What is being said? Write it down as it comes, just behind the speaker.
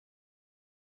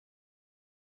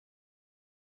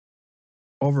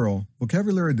Overall,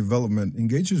 vocabulary development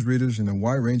engages readers in a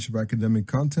wide range of academic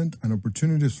content and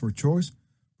opportunities for choice,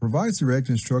 provides direct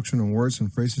instruction on words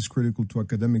and phrases critical to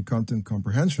academic content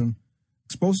comprehension,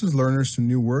 exposes learners to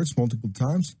new words multiple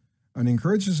times, and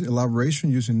encourages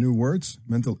elaboration using new words,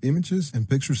 mental images, and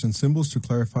pictures and symbols to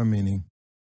clarify meaning.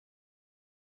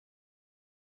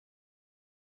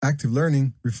 Active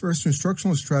learning refers to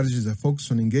instructional strategies that focus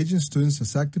on engaging students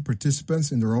as active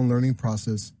participants in their own learning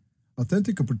process.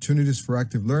 Authentic opportunities for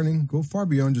active learning go far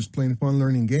beyond just playing fun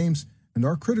learning games and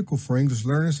are critical for English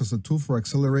learners as a tool for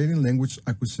accelerating language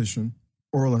acquisition.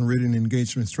 Oral and written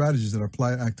engagement strategies that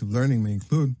apply to active learning may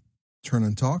include turn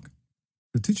and talk.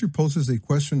 The teacher poses a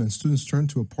question and students turn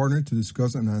to a partner to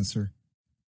discuss and answer.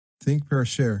 Think, pair,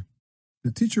 share.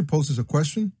 The teacher poses a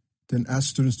question, then asks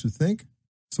students to think.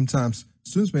 Sometimes,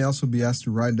 students may also be asked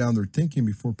to write down their thinking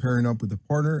before pairing up with a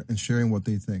partner and sharing what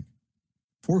they think.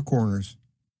 Four corners.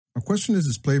 A question is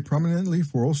displayed prominently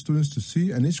for all students to see,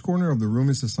 and each corner of the room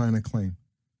is assigned a claim.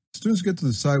 Students get to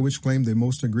decide which claim they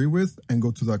most agree with and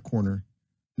go to that corner.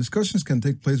 Discussions can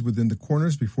take place within the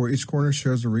corners before each corner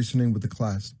shares the reasoning with the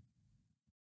class.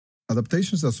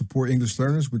 Adaptations that support English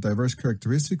learners with diverse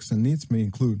characteristics and needs may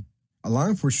include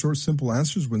allowing for short, simple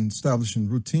answers when establishing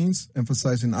routines,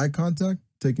 emphasizing eye contact,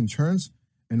 taking turns,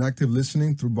 and active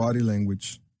listening through body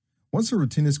language. Once a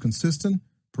routine is consistent,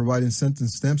 providing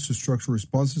sentence stems to structure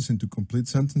responses into complete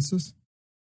sentences.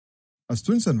 As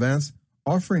students advance,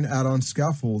 offering add-on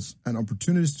scaffolds and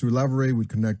opportunities to elaborate with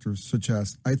connectors such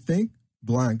as I think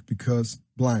blank because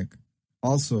blank,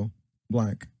 also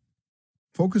blank.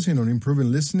 Focusing on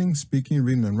improving listening, speaking,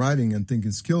 reading, and writing and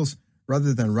thinking skills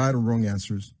rather than right or wrong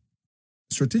answers.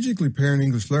 Strategically pairing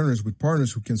English learners with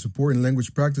partners who can support in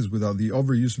language practice without the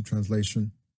overuse of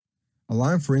translation.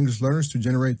 Allowing for English learners to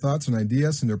generate thoughts and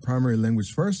ideas in their primary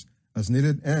language first, as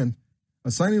needed, and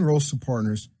assigning roles to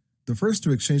partners, the first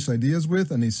to exchange ideas with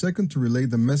and a second to relay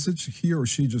the message he or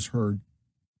she just heard.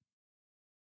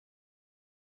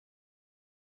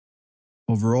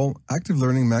 Overall, active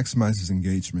learning maximizes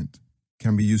engagement,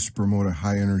 can be used to promote a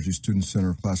high-energy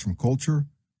student-centered classroom culture,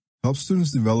 help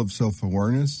students develop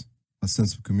self-awareness, a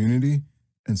sense of community,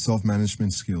 and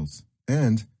self-management skills,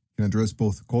 and can address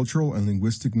both cultural and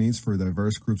linguistic needs for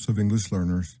diverse groups of English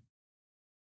learners.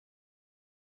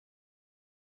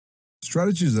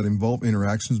 Strategies that involve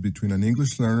interactions between an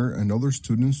English learner and other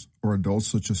students or adults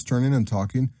such as turning and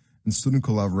talking and student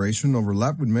collaboration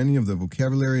overlap with many of the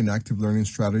vocabulary and active learning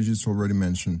strategies already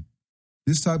mentioned.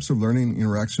 These types of learning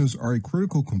interactions are a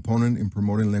critical component in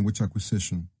promoting language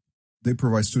acquisition. They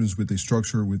provide students with a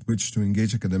structure with which to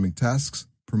engage academic tasks,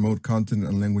 promote content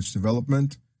and language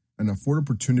development, and afford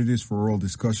opportunities for oral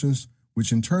discussions,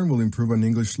 which in turn will improve an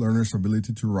English learner's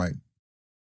ability to write.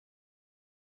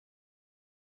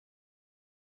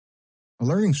 A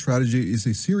learning strategy is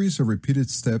a series of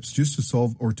repeated steps used to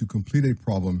solve or to complete a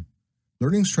problem.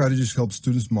 Learning strategies help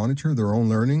students monitor their own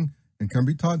learning and can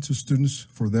be taught to students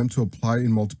for them to apply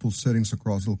in multiple settings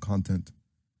across all content.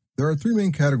 There are three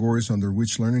main categories under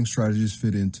which learning strategies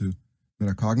fit into: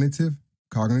 metacognitive,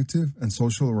 cognitive, and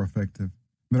social or affective.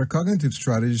 Metacognitive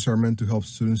strategies are meant to help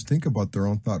students think about their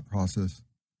own thought process.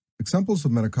 Examples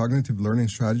of metacognitive learning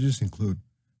strategies include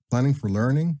planning for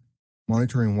learning,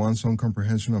 monitoring one's own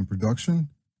comprehension and production,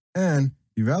 and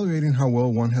evaluating how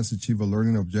well one has achieved a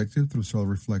learning objective through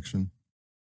self-reflection.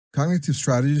 Cognitive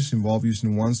strategies involve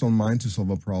using one's own mind to solve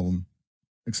a problem.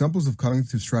 Examples of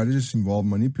cognitive strategies involve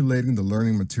manipulating the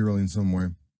learning material in some way.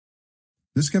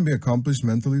 This can be accomplished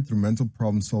mentally through mental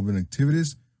problem-solving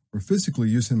activities or physically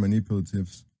using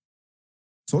manipulatives.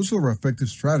 Social or affective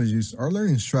strategies are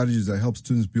learning strategies that help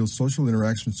students build social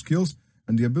interaction skills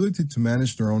and the ability to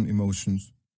manage their own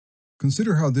emotions.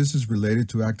 Consider how this is related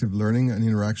to active learning and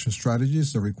interaction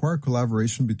strategies that require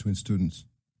collaboration between students.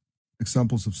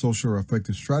 Examples of social or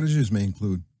affective strategies may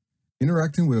include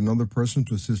interacting with another person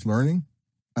to assist learning,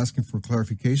 asking for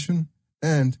clarification,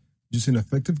 and using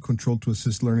affective control to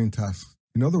assist learning tasks.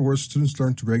 In other words, students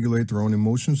learn to regulate their own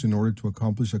emotions in order to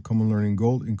accomplish a common learning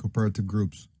goal in cooperative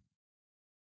groups.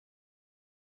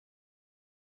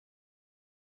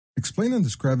 Explain and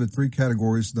describe the three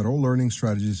categories that all learning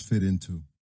strategies fit into.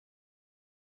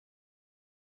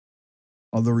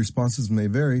 Although responses may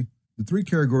vary, the three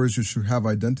categories you should have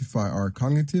identified are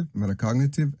cognitive,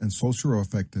 metacognitive, and social or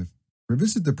affective.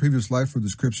 Revisit the previous slide for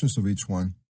descriptions of each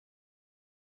one.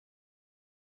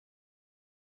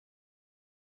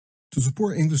 To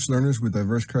support English learners with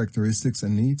diverse characteristics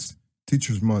and needs,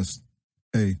 teachers must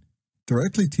A.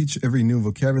 Directly teach every new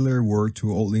vocabulary word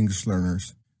to all English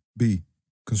learners. B.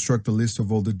 Construct a list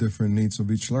of all the different needs of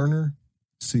each learner.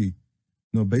 C.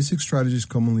 Know basic strategies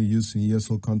commonly used in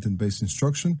ESL content-based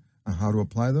instruction and how to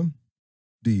apply them.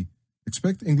 D.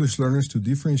 Expect English learners to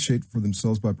differentiate for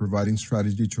themselves by providing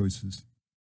strategy choices.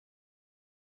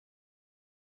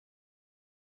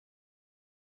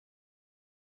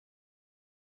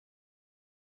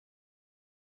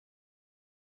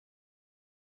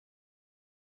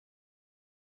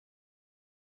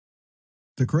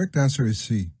 The correct answer is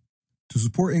C. To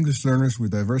support English learners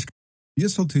with diverse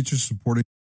ESL teachers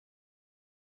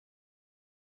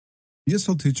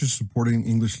supporting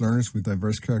English learners with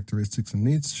diverse characteristics and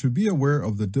needs should be aware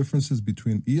of the differences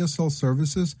between ESL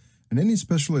services and any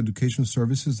special education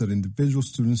services that individual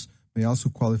students may also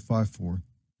qualify for.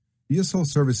 ESL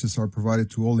services are provided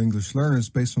to all English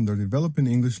learners based on their developing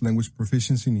English language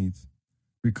proficiency needs.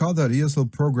 Recall that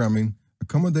ESL programming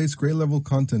accommodates grade-level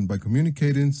content by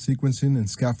communicating, sequencing, and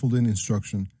scaffolding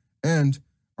instruction, and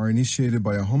are initiated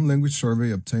by a home language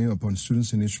survey obtained upon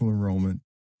students' initial enrollment.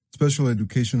 Special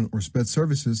education or SPED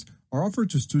services are offered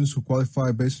to students who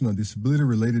qualify based on a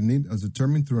disability-related need as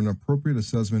determined through an appropriate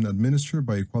assessment administered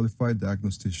by a qualified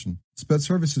diagnostician. SPED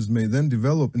services may then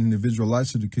develop an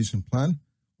individualized education plan,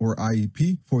 or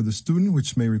IEP, for the student,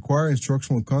 which may require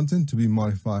instructional content to be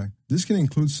modified. This can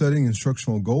include setting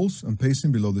instructional goals and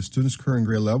pacing below the student's current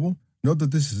grade level. Note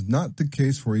that this is not the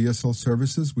case for ESL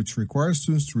services, which require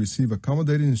students to receive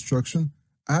accommodating instruction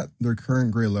at their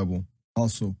current grade level.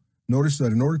 Also, notice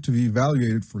that in order to be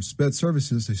evaluated for SPED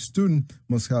services, a student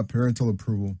must have parental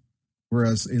approval,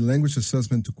 whereas a language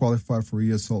assessment to qualify for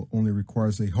ESL only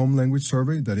requires a home language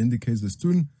survey that indicates the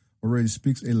student already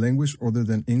speaks a language other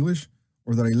than English,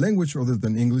 or that a language other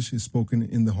than English is spoken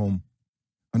in the home.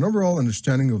 An overall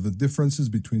understanding of the differences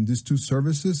between these two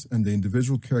services and the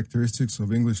individual characteristics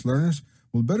of English learners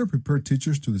will better prepare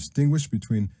teachers to distinguish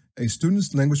between a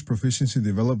student's language proficiency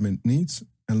development needs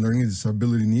and learning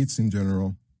disability needs in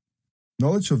general.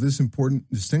 Knowledge of this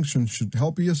important distinction should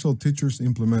help ESL teachers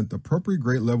implement appropriate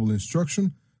grade level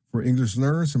instruction for English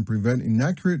learners and prevent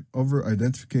inaccurate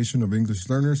over-identification of English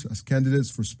learners as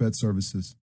candidates for SPED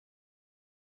services.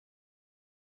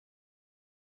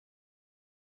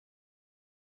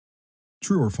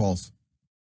 True or false?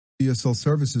 ESL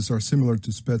services are similar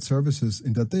to SPED services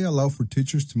in that they allow for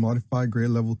teachers to modify grade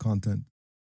level content.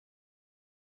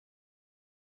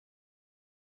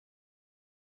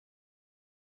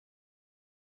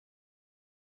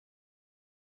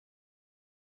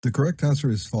 The correct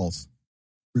answer is false.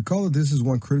 Recall that this is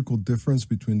one critical difference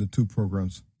between the two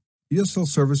programs. ESL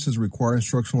services require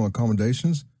instructional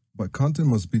accommodations, but content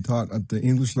must be taught at the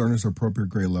English learner's appropriate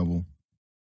grade level.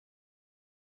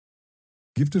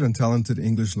 Gifted and talented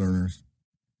English learners.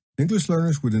 English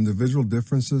learners with individual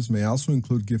differences may also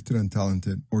include gifted and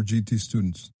talented, or GT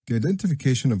students. The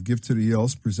identification of gifted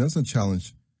ELs presents a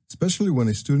challenge, especially when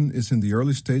a student is in the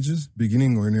early stages,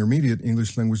 beginning or intermediate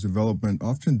English language development,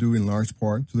 often due in large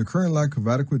part to the current lack of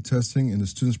adequate testing in the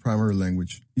student's primary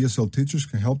language. ESL teachers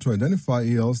can help to identify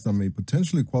ELs that may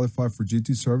potentially qualify for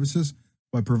GT services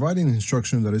by providing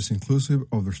instruction that is inclusive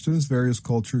of their students' various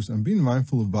cultures and being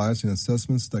mindful of bias in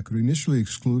assessments that could initially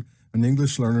exclude an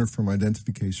English learner from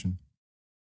identification.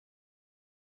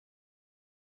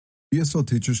 ESL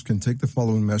teachers can take the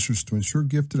following measures to ensure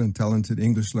gifted and talented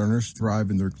English learners thrive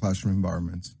in their classroom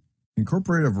environments.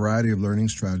 Incorporate a variety of learning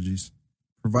strategies.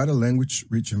 Provide a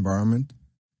language-rich environment.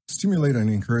 Stimulate and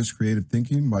encourage creative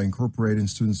thinking by incorporating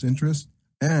students' interests.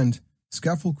 And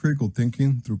scaffold critical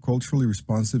thinking through culturally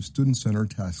responsive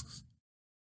student-centered tasks.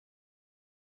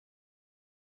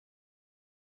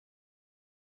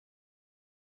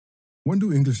 When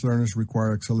do English learners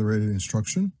require accelerated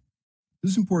instruction?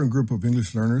 This important group of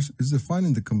English learners is defined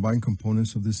in the combined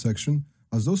components of this section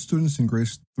as those students in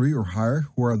grades 3 or higher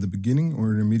who are at the beginning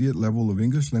or intermediate level of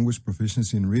English language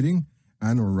proficiency in reading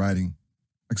and/or writing.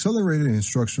 Accelerated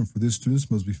instruction for these students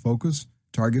must be focused,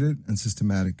 targeted, and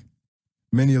systematic.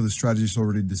 Many of the strategies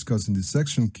already discussed in this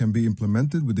section can be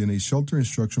implemented within a shelter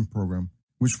instruction program,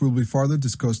 which will be further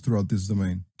discussed throughout this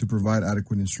domain to provide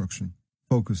adequate instruction.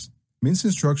 Focus means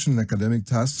instruction in academic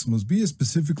tasks must be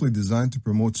specifically designed to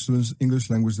promote students' English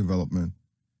language development.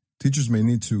 Teachers may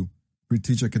need to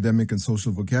reteach academic and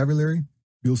social vocabulary,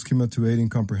 build schema to aid in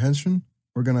comprehension,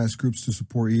 organize groups to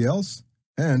support ELs,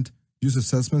 and use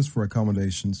assessments for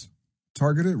accommodations.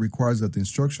 Targeted requires that the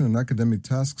instruction and academic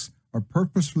tasks are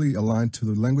purposefully aligned to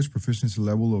the language proficiency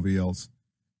level of ELs.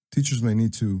 Teachers may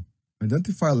need to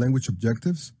identify language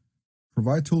objectives,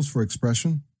 provide tools for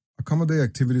expression, accommodate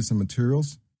activities and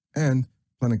materials, and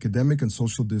plan academic and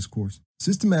social discourse.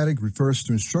 Systematic refers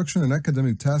to instruction and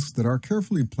academic tasks that are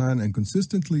carefully planned and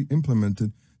consistently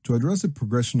implemented to address the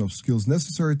progression of skills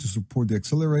necessary to support the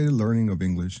accelerated learning of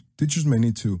English. Teachers may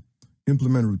need to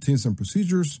implement routines and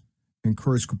procedures,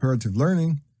 encourage cooperative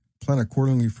learning, plan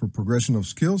accordingly for progression of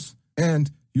skills,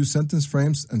 and use sentence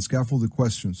frames and scaffolded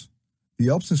questions. The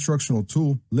ELPS instructional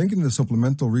tool, linked in the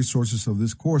supplemental resources of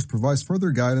this course, provides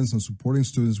further guidance on supporting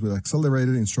students with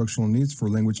accelerated instructional needs for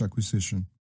language acquisition.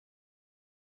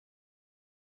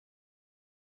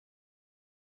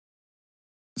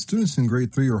 Students in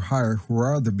grade 3 or higher who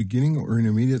are at the beginning or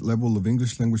intermediate level of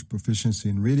English language proficiency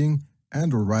in reading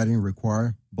and or writing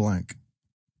require blank.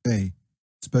 A.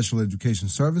 Special education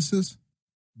services.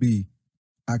 B.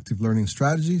 Active learning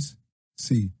strategies.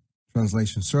 C.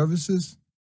 Translation services.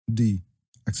 D.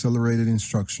 Accelerated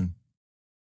instruction.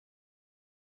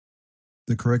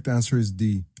 The correct answer is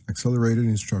D. Accelerated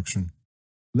instruction.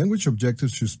 Language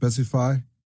objectives should specify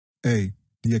A.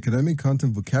 The academic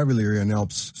content vocabulary and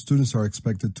ELPS students are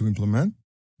expected to implement.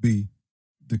 B.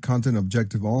 The content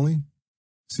objective only.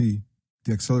 C.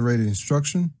 The accelerated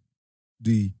instruction.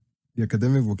 D. The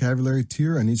academic vocabulary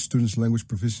tier and each student's language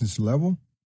proficiency level.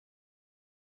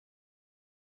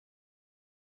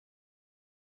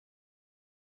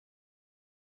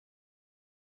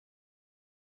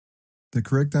 The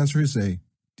correct answer is A.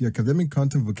 The academic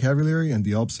content vocabulary and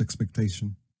the ELPS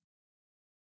expectation.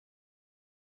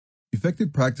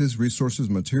 Effective practice, resources,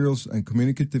 materials, and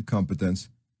communicative competence.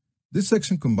 This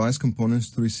section combines components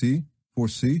 3C,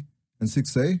 4C, and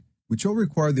 6A, which all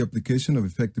require the application of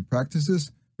effective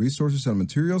practices, resources, and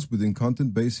materials within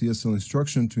content-based ESL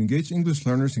instruction to engage English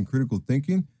learners in critical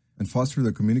thinking and foster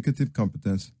their communicative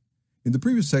competence. In the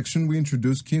previous section, we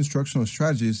introduced key instructional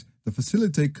strategies that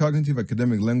facilitate cognitive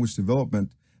academic language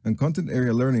development and content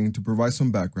area learning to provide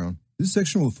some background. This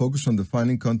section will focus on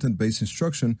defining content-based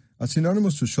instruction as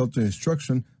synonymous to sheltered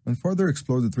instruction and further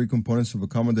explore the three components of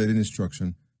accommodated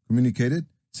instruction: communicated,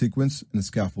 sequenced, and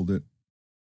scaffolded.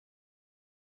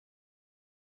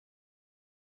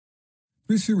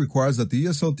 3C requires that the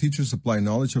ESL teachers apply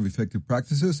knowledge of effective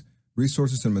practices,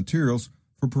 resources, and materials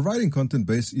for providing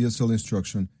content-based ESL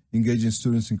instruction, engaging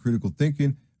students in critical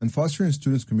thinking, and fostering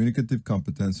students' communicative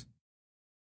competence.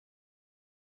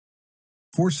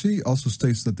 4C also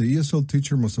states that the ESL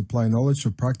teacher must apply knowledge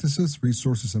of practices,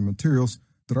 resources, and materials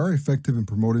that are effective in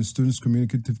promoting students'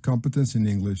 communicative competence in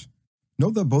English.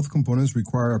 Note that both components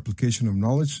require application of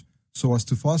knowledge so as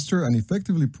to foster and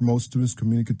effectively promote students'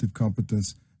 communicative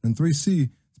competence, and 3C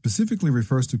specifically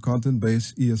refers to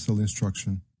content-based ESL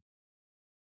instruction.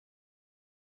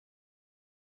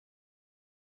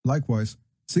 Likewise,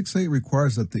 6A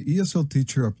requires that the ESL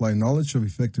teacher apply knowledge of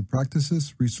effective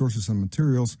practices, resources, and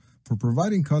materials for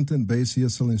providing content-based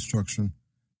ESL instruction.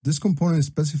 This component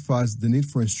specifies the need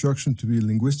for instruction to be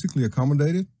linguistically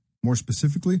accommodated, more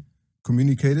specifically,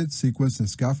 communicated, sequenced, and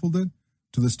scaffolded,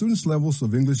 to the students' levels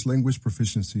of English language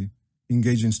proficiency,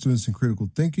 engaging students in critical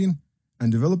thinking,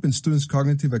 and developing students'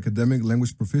 cognitive academic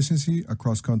language proficiency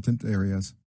across content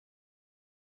areas.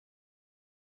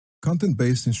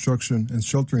 Content-based instruction and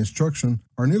sheltered instruction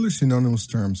are nearly synonymous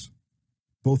terms.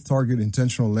 Both target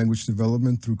intentional language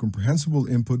development through comprehensible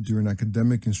input during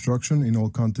academic instruction in all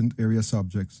content area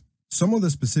subjects. Some of the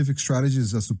specific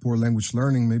strategies that support language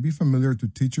learning may be familiar to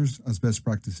teachers as best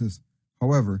practices.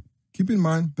 However, keep in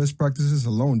mind, best practices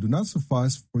alone do not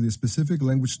suffice for the specific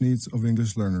language needs of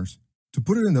English learners. To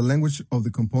put it in the language of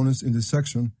the components in this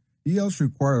section, ELs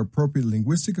require appropriate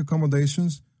linguistic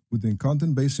accommodations within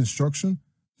content-based instruction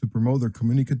to promote their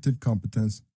communicative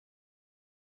competence.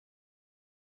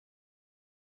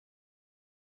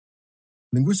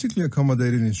 Linguistically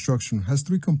accommodated instruction has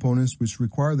three components which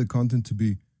require the content to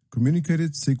be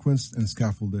communicated, sequenced, and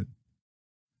scaffolded.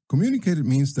 Communicated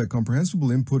means that comprehensible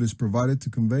input is provided to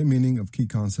convey meaning of key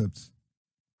concepts.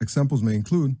 Examples may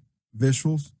include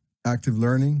visuals, active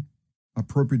learning,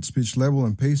 appropriate speech level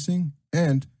and pacing,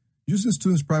 and using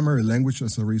students' primary language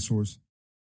as a resource.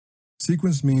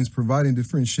 Sequence means providing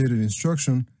differentiated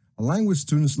instruction aligned with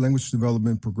students' language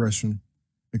development progression.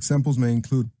 Examples may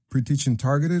include pre-teaching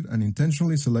targeted and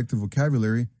intentionally selective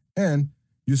vocabulary, and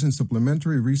using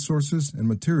supplementary resources and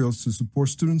materials to support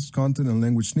students' content and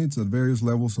language needs at various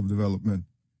levels of development.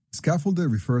 Scaffolded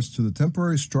refers to the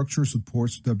temporary structure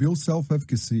supports that build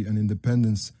self-efficacy and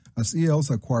independence as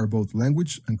ELs acquire both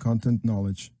language and content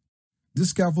knowledge. These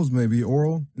scaffolds may be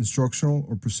oral, instructional,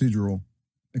 or procedural.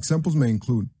 Examples may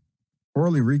include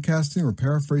orally recasting or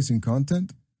paraphrasing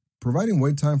content, providing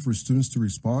wait time for students to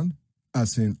respond,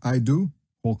 as in I do,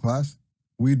 whole class,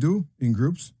 we do, in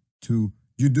groups, to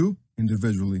you do,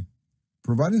 individually.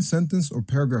 Providing sentence or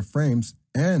paragraph frames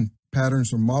and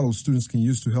patterns or models students can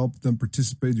use to help them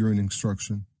participate during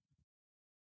instruction.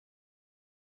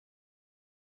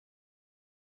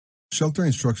 Shelter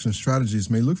instruction strategies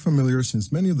may look familiar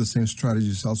since many of the same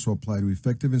strategies also apply to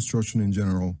effective instruction in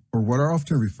general, or what are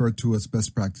often referred to as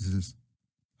best practices.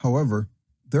 However,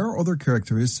 there are other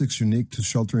characteristics unique to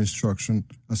shelter instruction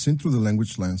as seen through the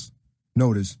language lens.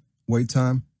 Notice wait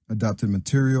time, adapted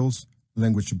materials,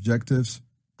 language objectives,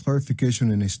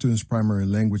 clarification in a student's primary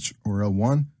language or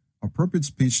L1, appropriate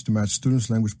speech to match students'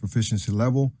 language proficiency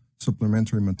level,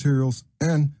 supplementary materials,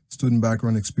 and student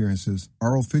background experiences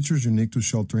are all features unique to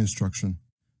shelter instruction.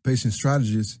 Pacing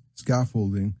strategies,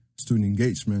 scaffolding, student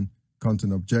engagement,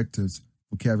 content objectives,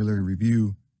 vocabulary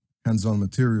review, hands-on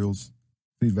materials,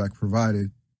 feedback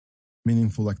provided,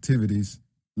 meaningful activities,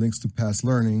 links to past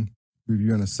learning,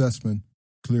 review and assessment,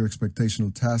 clear expectation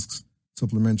of tasks,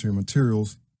 supplementary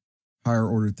materials, higher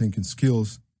order thinking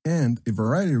skills, and a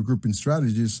variety of grouping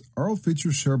strategies are all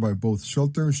features shared by both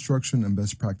shelter instruction and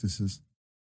best practices.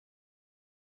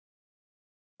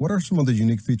 What are some of the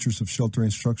unique features of shelter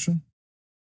instruction?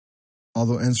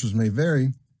 Although answers may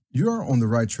vary, you are on the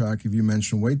right track if you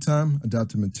mention wait time,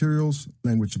 adapted materials,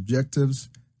 language objectives,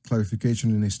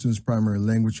 clarification in a student's primary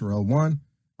language or L1,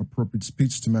 appropriate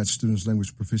speech to match students'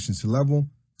 language proficiency level,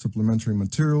 supplementary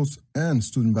materials, and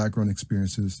student background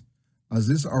experiences, as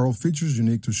these are all features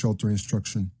unique to shelter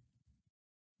instruction.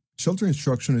 Shelter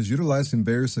instruction is utilized in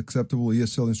various acceptable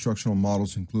ESL instructional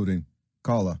models including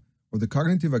CALA, or the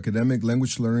Cognitive Academic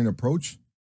Language Learning Approach,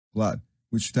 GLAD,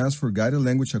 which stands for Guided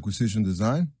Language Acquisition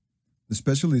Design, the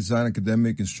Specially Designed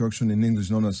Academic Instruction in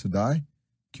English known as SEDAI,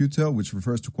 QTEL, which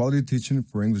refers to Quality Teaching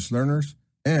for English Learners,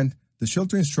 and the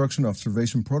Shelter Instruction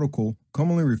Observation Protocol,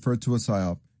 commonly referred to as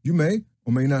SIOP. You may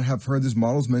or may not have heard these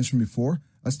models mentioned before,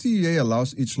 as TEA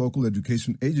allows each local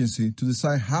education agency to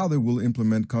decide how they will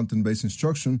implement content-based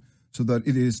instruction so that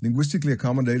it is linguistically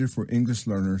accommodated for English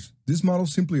learners. These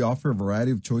models simply offer a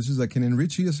variety of choices that can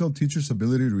enrich ESL teachers'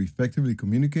 ability to effectively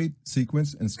communicate,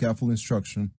 sequence, and scaffold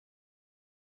instruction.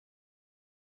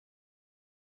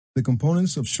 The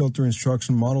components of shelter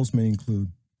instruction models may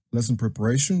include lesson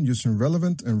preparation using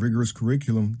relevant and rigorous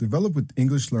curriculum developed with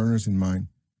English learners in mind,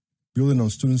 building on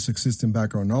students' existing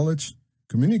background knowledge,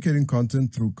 communicating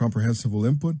content through comprehensible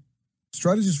input,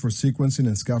 strategies for sequencing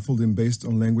and scaffolding based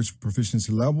on language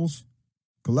proficiency levels,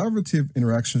 collaborative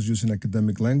interactions using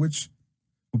academic language,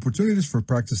 opportunities for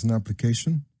practice and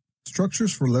application,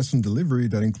 structures for lesson delivery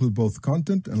that include both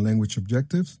content and language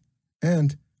objectives,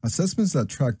 and assessments that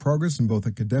track progress in both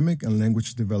academic and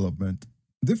language development.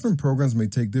 Different programs may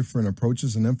take different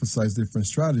approaches and emphasize different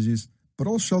strategies, but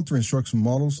all shelter instruction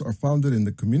models are founded in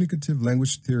the communicative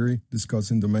language theory discussed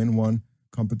in Domain 1,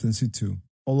 Competency 2.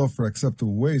 All offer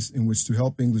acceptable ways in which to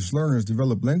help English learners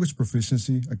develop language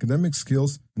proficiency, academic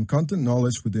skills, and content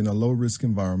knowledge within a low-risk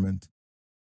environment.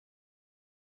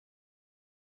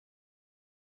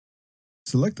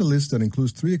 Select a list that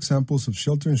includes 3 examples of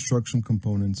shelter instruction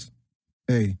components.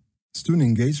 A. Student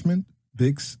engagement,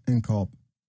 BICS, and COP.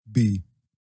 B.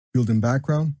 Building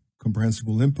background,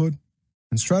 comprehensible input,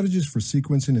 and strategies for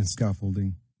sequencing and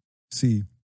scaffolding. C.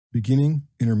 Beginning,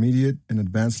 intermediate, and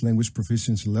advanced language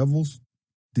proficiency levels.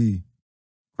 D.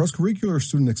 Cross-curricular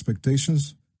student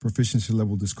expectations, proficiency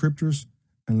level descriptors,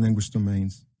 and language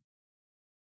domains.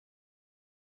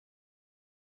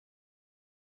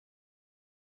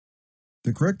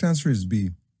 The correct answer is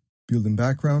B. Building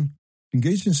background,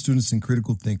 engaging students in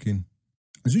critical thinking.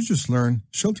 As you just learned,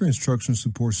 shelter instruction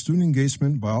supports student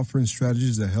engagement by offering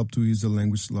strategies that help to ease the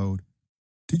language load.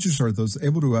 Teachers are thus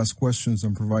able to ask questions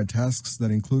and provide tasks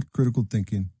that include critical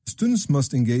thinking. Students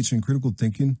must engage in critical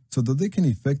thinking so that they can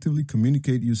effectively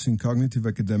communicate using cognitive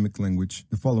academic language.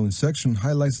 The following section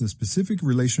highlights the specific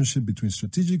relationship between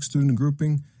strategic student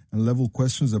grouping and level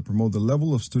questions that promote the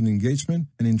level of student engagement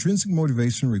and intrinsic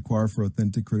motivation required for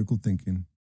authentic critical thinking.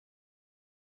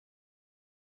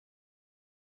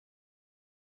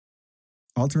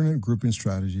 Alternate grouping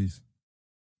strategies.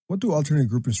 What do alternate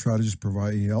grouping strategies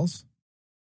provide ELs?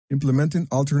 Implementing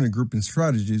alternate grouping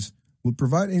strategies will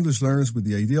provide English learners with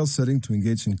the ideal setting to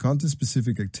engage in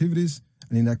content-specific activities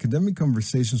and in academic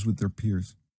conversations with their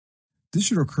peers. This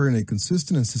should occur in a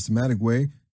consistent and systematic way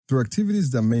through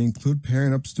activities that may include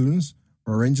pairing up students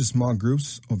or arranging small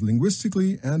groups of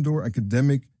linguistically and/or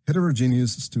academic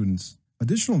heterogeneous students.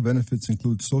 Additional benefits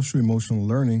include social-emotional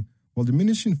learning while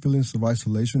diminishing feelings of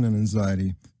isolation and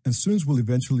anxiety, and students will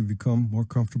eventually become more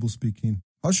comfortable speaking.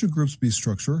 How should groups be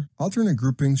structured? Alternate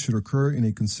grouping should occur in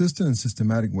a consistent and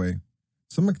systematic way.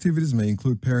 Some activities may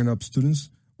include pairing up students,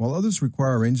 while others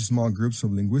require arranging small groups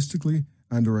of linguistically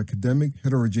and/or academic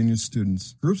heterogeneous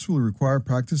students. Groups will require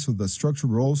practice so that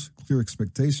structured roles, clear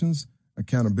expectations,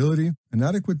 accountability, and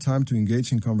adequate time to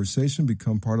engage in conversation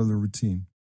become part of the routine.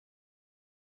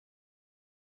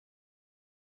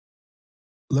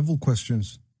 Level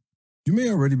questions. You may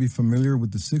already be familiar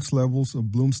with the 6 levels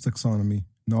of Bloom's taxonomy: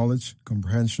 knowledge,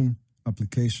 comprehension,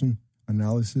 application,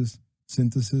 analysis,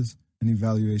 synthesis, and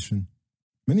evaluation.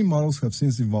 Many models have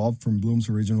since evolved from Bloom's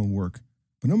original work,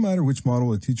 but no matter which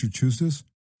model a teacher chooses,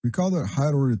 recall that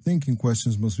higher-order thinking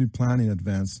questions must be planned in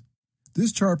advance.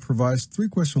 This chart provides 3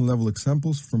 question-level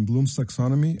examples from Bloom's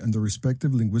taxonomy and the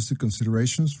respective linguistic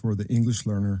considerations for the English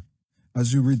learner.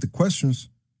 As you read the questions,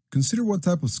 consider what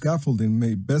type of scaffolding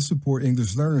may best support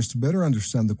English learners to better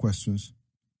understand the questions.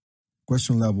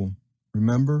 Question level: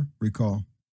 remember, recall.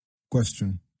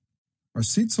 Question: are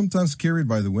seeds sometimes carried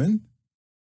by the wind?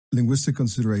 Linguistic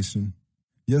consideration: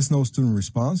 yes/no student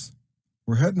response,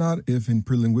 or head nod if in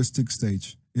prelinguistic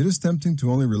stage. It is tempting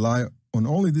to only rely on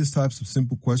only these types of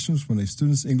simple questions when a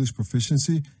student's English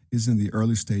proficiency is in the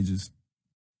early stages.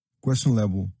 Question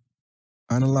level: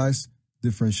 analyze,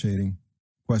 differentiating.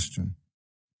 Question: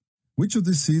 which of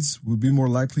these seeds would be more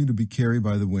likely to be carried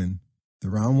by the wind? The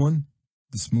round one,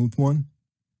 the smooth one,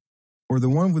 or the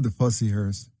one with the fuzzy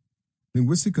hairs?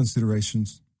 Linguistic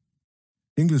considerations: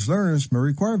 English learners may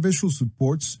require visual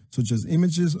supports such as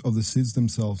images of the seeds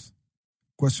themselves.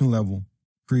 Question level: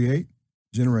 create,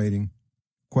 generating.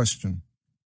 Question: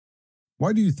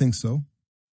 why do you think so?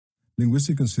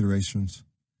 Linguistic considerations: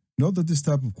 note that this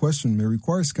type of question may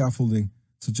require scaffolding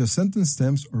such as sentence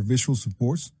stems or visual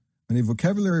supports, and a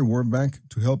vocabulary word bank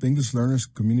to help English learners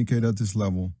communicate at this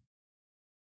level.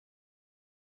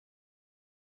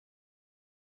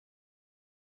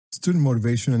 Student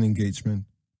motivation and engagement.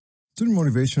 Student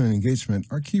motivation and engagement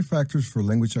are key factors for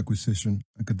language acquisition,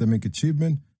 academic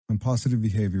achievement, and positive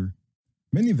behavior.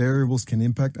 Many variables can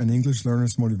impact an English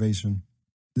learner's motivation.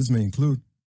 This may include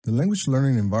the language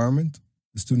learning environment,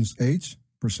 the student's age,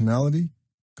 personality,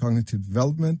 cognitive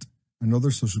development, and other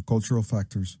sociocultural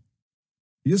factors.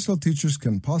 ESL teachers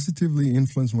can positively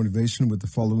influence motivation with the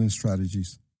following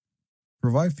strategies: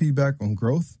 provide feedback on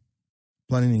growth,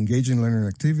 planning engaging learning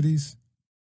activities,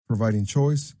 providing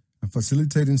choice, and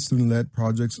facilitating student-led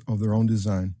projects of their own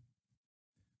design.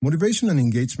 Motivation and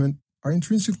engagement are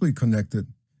intrinsically connected.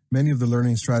 Many of the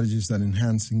learning strategies that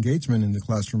enhance engagement in the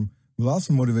classroom will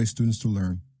also motivate students to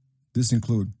learn. These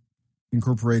include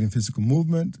incorporating physical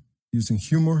movement, using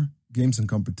humor, games, and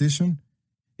competition,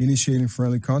 initiating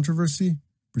friendly controversy,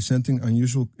 presenting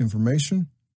unusual information,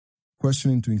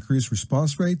 questioning to increase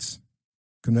response rates,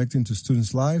 connecting to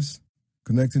students' lives,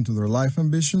 connecting to their life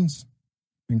ambitions,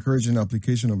 encouraging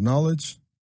application of knowledge,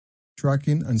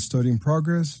 tracking and studying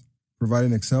progress,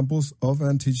 providing examples of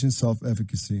and teaching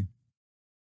self-efficacy.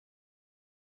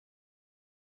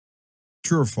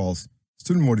 True or false?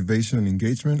 Student motivation and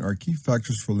engagement are key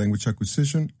factors for language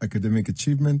acquisition, academic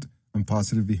achievement, and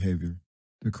positive behavior.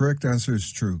 The correct answer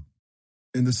is true.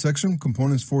 In this section,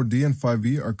 components 4D and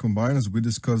 5E are combined as we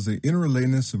discuss the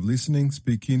interrelatedness of listening,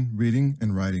 speaking, reading,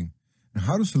 and writing, and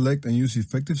how to select and use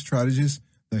effective strategies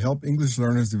that help English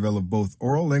learners develop both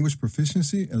oral language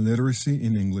proficiency and literacy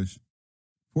in English.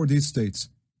 4D states,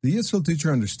 the ESL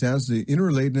teacher understands the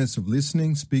interrelatedness of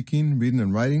listening, speaking, reading,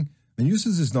 and writing, and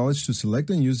uses this knowledge to select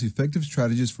and use effective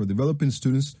strategies for developing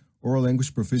students' oral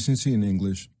language proficiency in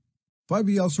English.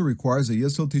 5E also requires the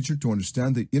ESL teacher to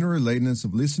understand the interrelatedness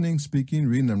of listening, speaking,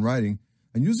 reading, and writing,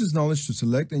 and use this knowledge to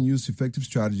select and use effective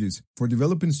strategies for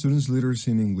developing students'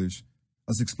 literacy in English.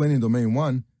 As explained in Domain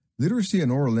 1, literacy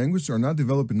and oral language are not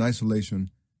developed in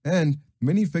isolation, and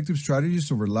many effective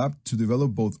strategies overlap to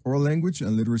develop both oral language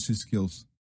and literacy skills.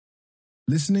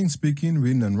 Listening, speaking,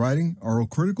 reading, and writing are all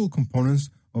critical components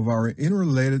of our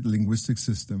interrelated linguistic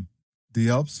system. The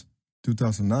ELPS,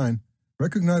 2009,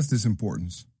 recognized this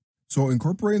importance. So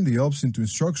incorporating the ELPS into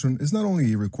instruction is not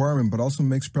only a requirement but also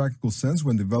makes practical sense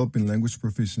when developing language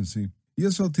proficiency.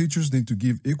 ESL teachers need to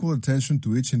give equal attention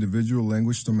to each individual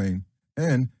language domain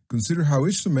and consider how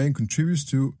each domain contributes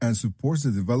to and supports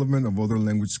the development of other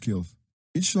language skills.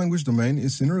 Each language domain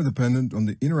is interdependent on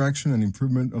the interaction and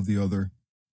improvement of the other.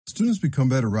 Students become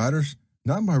better writers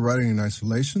not by writing in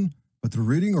isolation, but through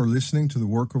reading or listening to the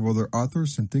work of other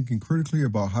authors and thinking critically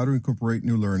about how to incorporate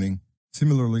new learning.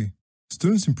 Similarly,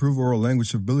 students improve oral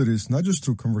language abilities not just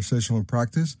through conversational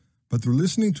practice, but through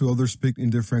listening to others speak in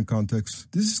different contexts.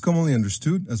 This is commonly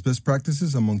understood as best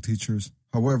practices among teachers.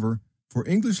 However, for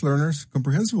English learners,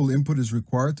 comprehensible input is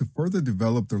required to further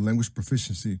develop their language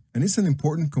proficiency, and it's an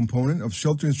important component of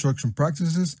sheltered instruction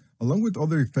practices along with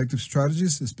other effective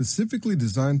strategies specifically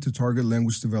designed to target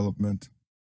language development.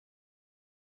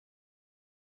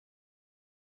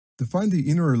 Define the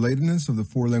interrelatedness of the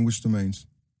 4 language domains.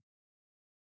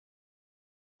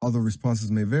 Although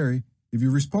responses may vary, if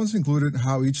your response included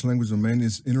how each language domain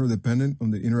is interdependent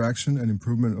on the interaction and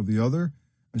improvement of the other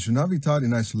and should not be taught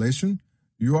in isolation,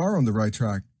 you are on the right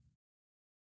track.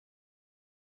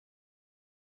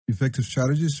 Effective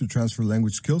strategies to transfer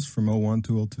language skills from L1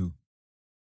 to L2.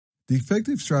 The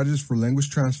effective strategies for language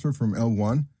transfer from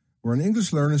L1, or an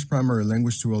English learner's primary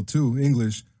language, to L2,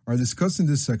 English, are discussed in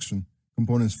this section,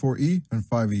 components 4E and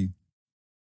 5E.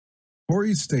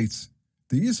 4E states,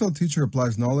 the ESL teacher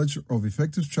applies knowledge of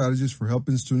effective strategies for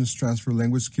helping students transfer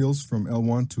language skills from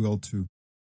L1 to L2.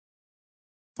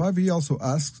 5E also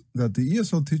asks that the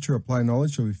ESL teacher apply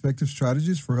knowledge of effective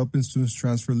strategies for helping students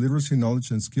transfer literacy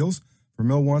knowledge and skills from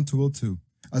L1 to L2.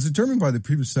 As determined by the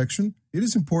previous section, it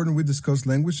is important we discuss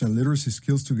language and literacy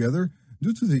skills together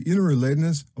due to the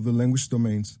interrelatedness of the language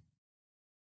domains.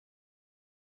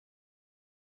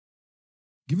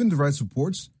 Given the right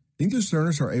supports, English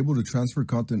learners are able to transfer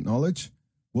content knowledge,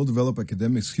 well-developed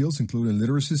academic skills including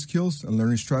literacy skills and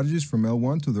learning strategies from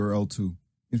L1 to their L2.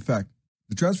 In fact,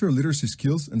 the transfer of literacy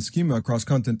skills and schema across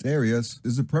content areas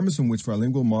is the premise on which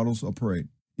bilingual models operate.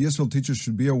 ESL teachers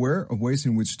should be aware of ways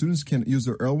in which students can use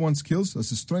their L1 skills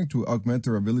as a strength to augment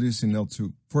their abilities in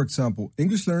L2. For example,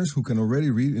 English learners who can already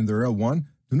read in their L1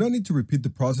 do not need to repeat the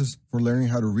process for learning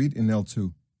how to read in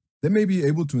L2. They may be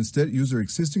able to instead use their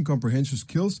existing comprehension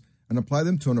skills and apply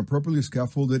them to an appropriately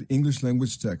scaffolded English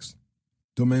language text.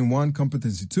 Domain 1,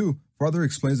 Competency 2, further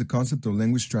explains the concept of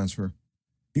language transfer.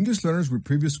 English learners with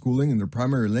previous schooling in their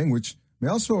primary language may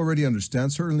also already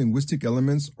understand certain linguistic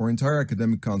elements or entire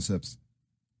academic concepts.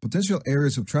 Potential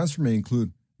areas of transfer may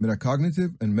include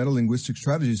metacognitive and metalinguistic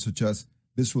strategies such as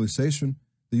visualization,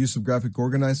 the use of graphic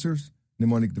organizers,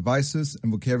 mnemonic devices,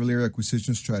 and vocabulary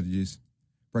acquisition strategies.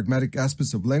 Pragmatic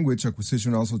aspects of language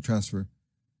acquisition also transfer.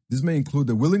 This may include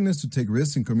the willingness to take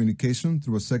risks in communication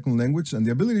through a second language and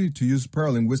the ability to use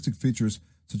paralinguistic features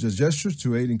such as gestures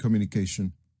to aid in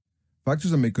communication.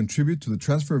 Factors that may contribute to the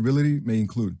transferability may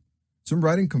include some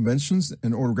writing conventions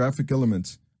and orthographic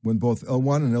elements when both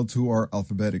L1 and L2 are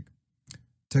alphabetic,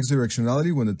 text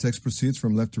directionality when the text proceeds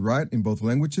from left to right in both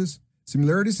languages,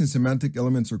 similarities in semantic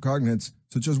elements or cognates,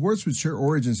 such as words which share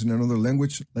origins in another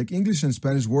language, like English and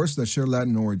Spanish words that share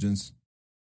Latin origins.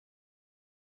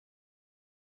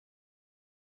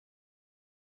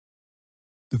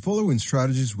 The following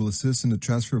strategies will assist in the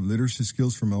transfer of literacy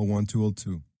skills from L1 to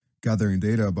L2. Gathering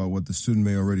data about what the student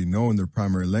may already know in their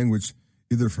primary language,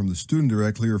 either from the student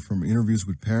directly or from interviews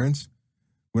with parents.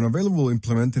 When available,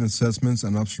 implementing assessments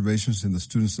and observations in the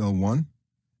student's L1.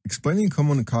 Explaining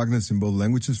common cognates in both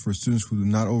languages for students who do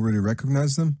not already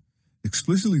recognize them.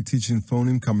 Explicitly teaching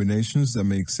phoneme combinations that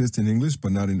may exist in English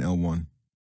but not in L1.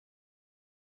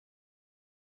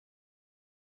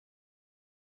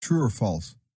 True or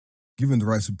false? Given the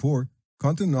right support,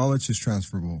 content knowledge is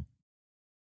transferable.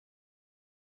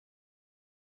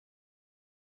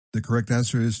 The correct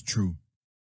answer is true.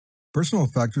 Personal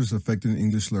factors affecting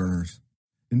English learners.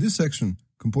 In this section,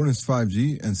 components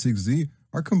 5G and 6D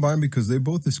are combined because they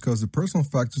both discuss the personal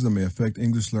factors that may affect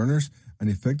English learners and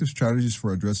effective strategies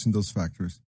for addressing those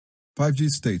factors. 5G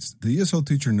states, the ESL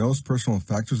teacher knows personal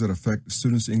factors that affect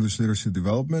students' English literacy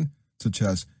development, such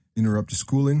as interrupted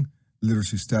schooling,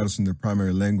 literacy status in their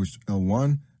primary language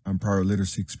L1, and prior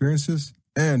literacy experiences,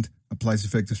 and applies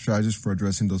effective strategies for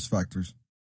addressing those factors.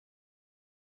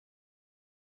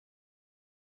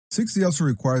 6D also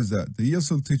requires that the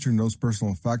ESL teacher knows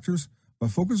personal factors,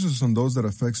 but focuses on those that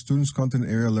affect students' content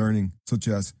area learning, such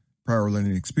as prior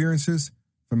learning experiences,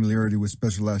 familiarity with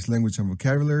specialized language and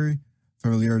vocabulary,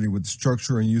 familiarity with the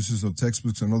structure and uses of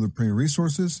textbooks and other printed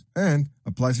resources, and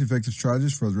applies effective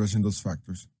strategies for addressing those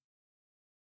factors.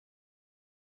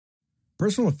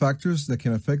 Personal factors that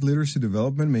can affect literacy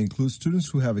development may include students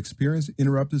who have experienced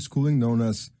interrupted schooling known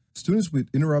as students with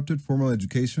interrupted formal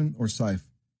education or SIFE.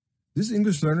 These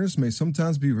English learners may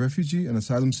sometimes be refugee and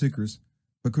asylum seekers,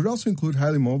 but could also include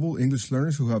highly mobile English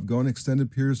learners who have gone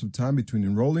extended periods of time between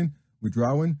enrolling,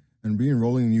 withdrawing, and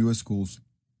re-enrolling in U.S. schools.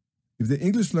 If the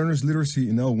English learner's literacy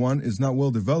in L1 is not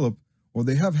well developed, or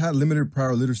they have had limited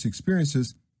prior literacy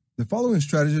experiences, the following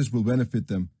strategies will benefit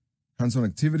them: hands-on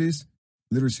activities,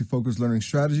 literacy-focused learning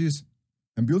strategies,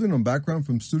 and building on background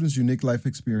from students' unique life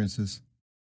experiences.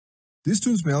 These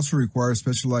students may also require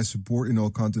specialized support in all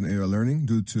content area learning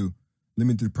due to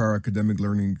limited prior academic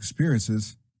learning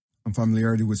experiences,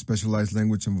 unfamiliarity with specialized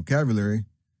language and vocabulary,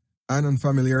 and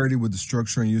unfamiliarity with the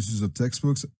structure and uses of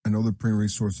textbooks and other print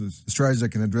resources. The strategies that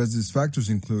can address these factors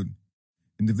include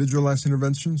individualized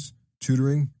interventions,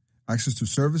 tutoring, access to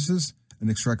services, and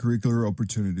extracurricular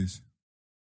opportunities.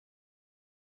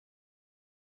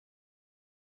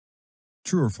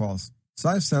 True or false?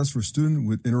 SIFE stands for Student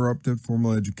with Interrupted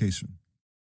Formal Education.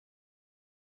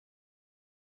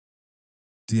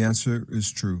 The answer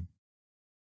is true.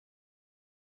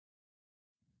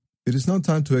 It is now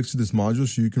time to exit this module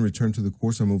so you can return to the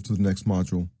course and move to the next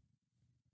module.